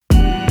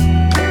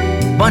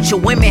Bunch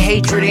of women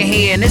hatred in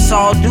here, and it's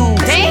all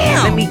dudes.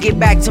 Damn. Let me get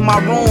back to my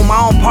room.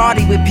 I don't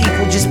party with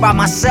people, just by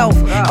myself.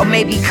 Or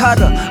maybe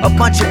cutter a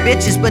bunch of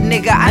bitches, but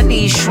nigga, I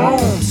need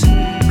shrooms.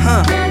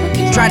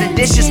 Dry the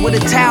dishes with a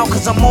towel,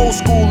 cause I'm old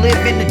school,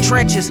 live in the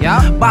trenches.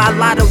 Buy a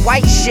lot of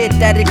white shit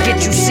that'll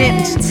get you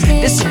sentenced.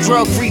 This a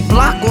drug-free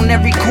block on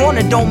every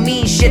corner, don't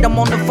mean shit. I'm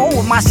on the phone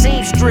with my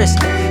seamstress.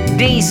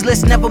 Dean's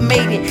List never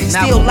made it.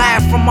 Still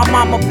live from my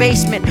mama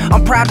basement.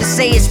 I'm proud to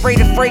say it, spray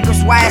the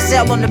fragrance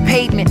YSL on the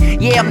pavement.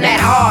 Yeah, I'm that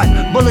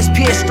hard. Bullets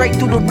pierce straight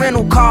through the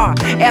rental car.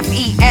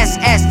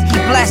 F-E-S-S, he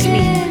blessed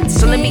me.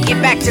 So let me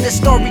get back to the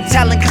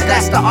storytelling, cause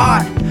that's the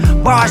art.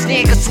 Bars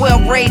nigga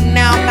 12 raiding,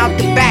 now I'm out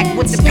the back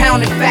with the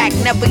pounded fact.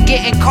 Never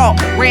getting caught,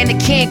 ran the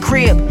Ken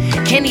crib.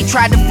 Kenny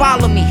tried to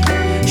follow me.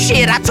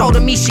 Shit, I told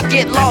him he should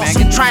get lost.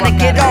 I'm trying to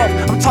get off,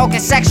 I'm talking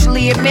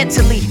sexually and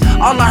mentally.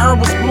 All I heard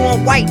was blue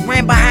and white.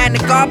 Ran behind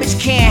the garbage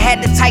can,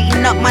 had to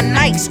tighten up my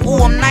nights. Ooh,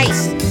 I'm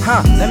nice.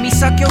 Let me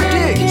suck your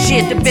dick.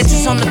 Shit, the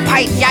bitches on the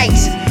pipe,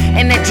 yikes.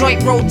 And that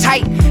joint roll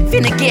tight.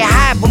 Finna get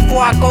high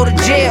before I go to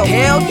jail.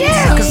 Hell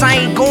yeah. Cause I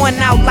ain't going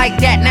out like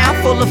that, now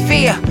I'm full of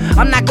fear.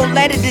 I'm not gonna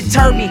let it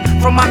deter me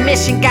from my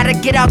mission, gotta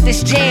get out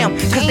this jam.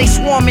 Cause they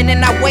swarming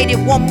and I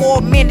waited one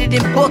more minute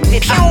and booked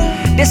it.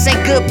 This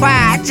ain't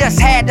goodbye, I just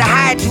had to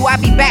hide you.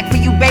 I'll be back for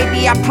you,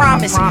 baby, I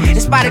promise.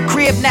 It's by the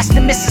crib next to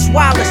Mrs.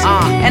 Wallace.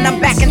 And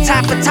I'm back in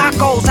time for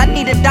tacos. I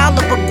need $1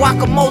 for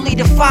guacamole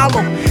to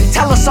follow.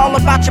 Tell us all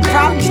about your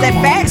problems. That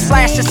bag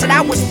splasher said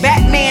I was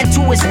Batman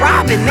to his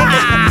Robin,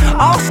 nigga.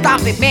 All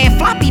stop it, man.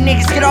 Floppy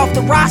niggas get off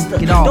the roster.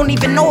 Don't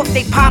even know if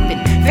they poppin'.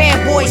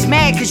 Fanboys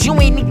mad cause you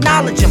ain't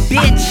acknowledge them,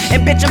 bitch.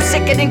 And bitch, I'm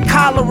sicker than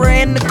cholera,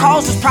 and the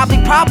cause was probably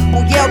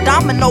probable. Yell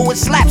domino and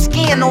slap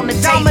skin on the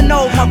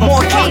domino.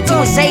 More came to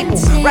his able.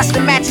 Rest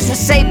the matches with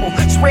Sable.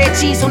 Spread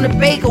cheese on the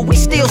bagel. We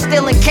still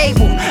stealing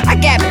cable. I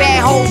got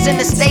bad hoes in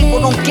the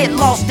stable. Don't get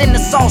lost in the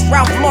sauce.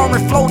 Ralph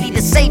Lauren floaty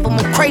to save them.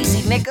 I'm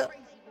crazy, nigga.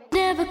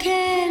 Never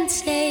can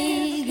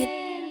stay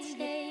it.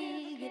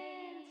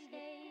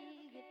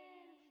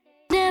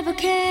 Never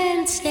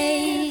can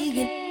stay